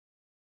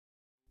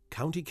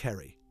County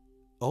Kerry,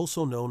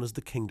 also known as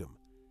the Kingdom,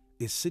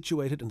 is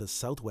situated in the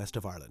southwest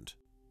of Ireland.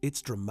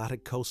 Its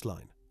dramatic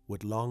coastline,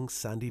 with long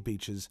sandy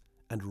beaches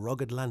and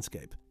rugged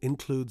landscape,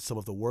 includes some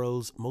of the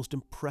world's most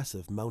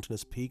impressive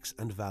mountainous peaks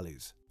and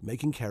valleys,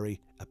 making Kerry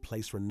a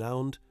place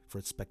renowned for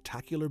its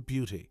spectacular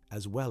beauty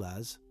as well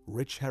as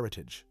rich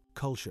heritage,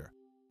 culture,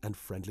 and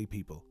friendly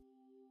people.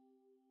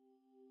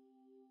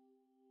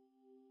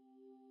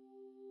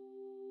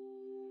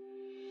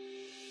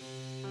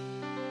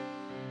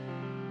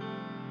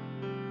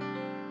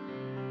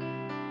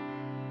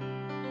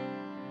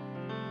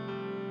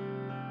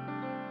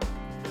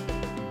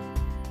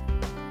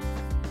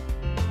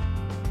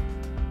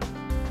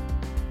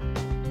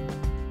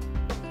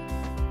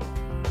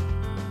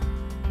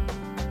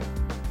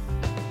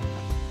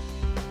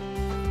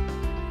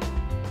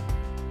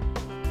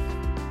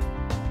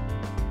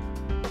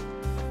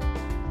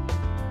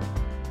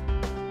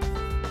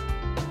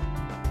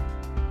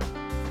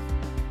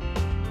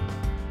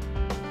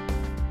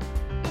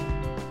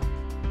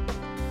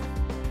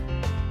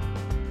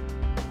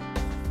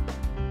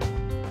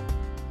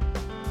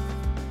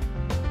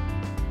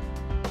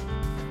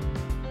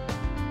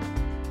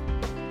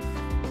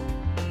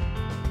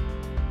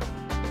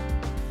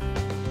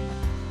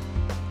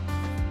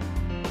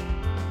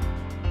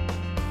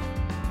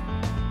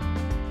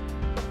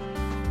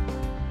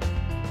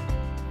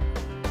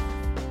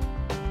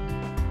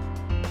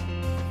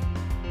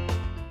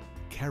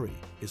 Kerry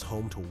is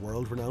home to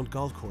world-renowned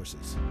golf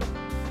courses,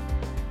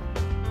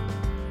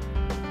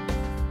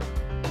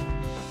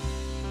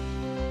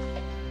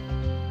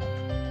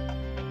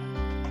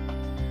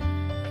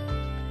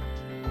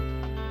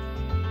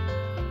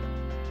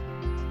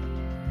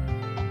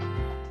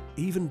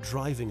 even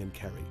driving in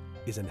Kerry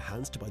is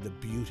enhanced by the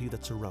beauty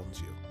that surrounds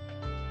you.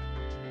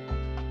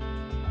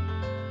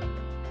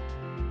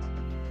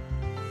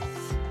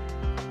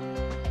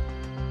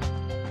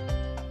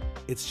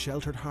 Its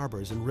sheltered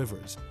harbours and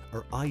rivers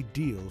are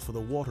ideal for the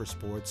water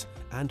sports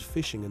and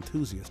fishing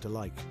enthusiast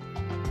alike.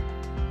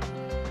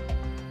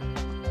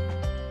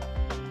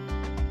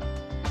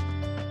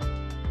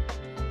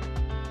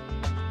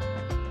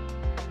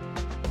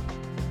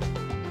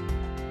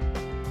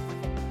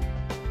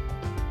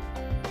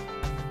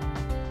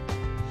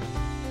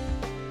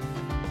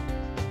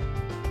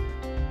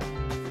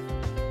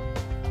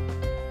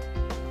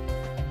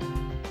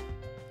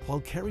 While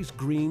Kerry's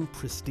green,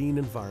 pristine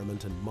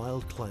environment and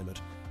mild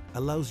climate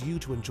allows you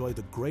to enjoy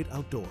the great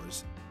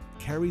outdoors,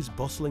 Kerry's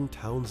bustling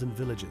towns and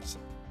villages,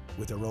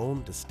 with their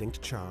own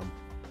distinct charm,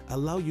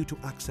 allow you to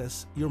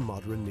access your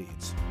modern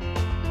needs.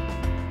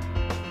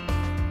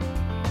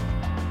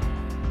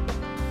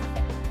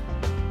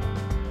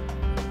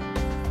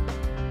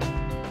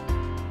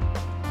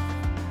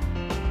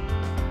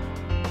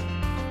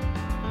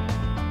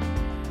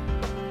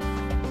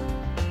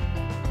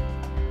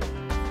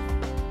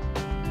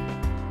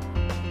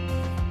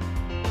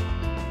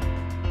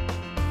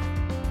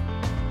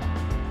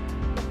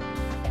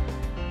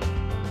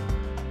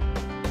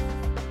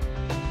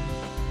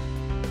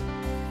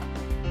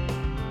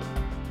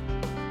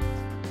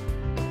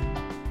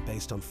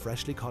 Based on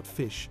freshly caught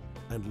fish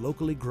and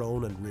locally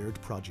grown and reared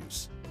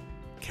produce,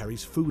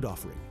 Kerry's food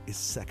offering is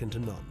second to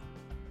none.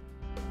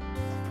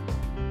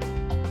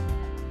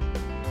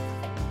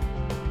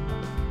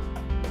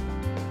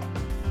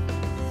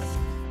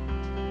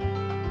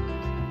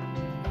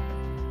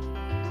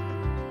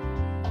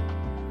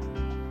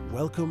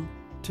 Welcome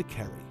to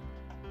Kerry,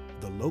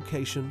 the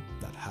location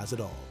that has it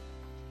all.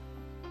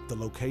 The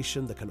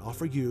location that can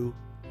offer you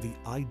the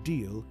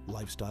ideal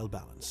lifestyle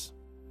balance.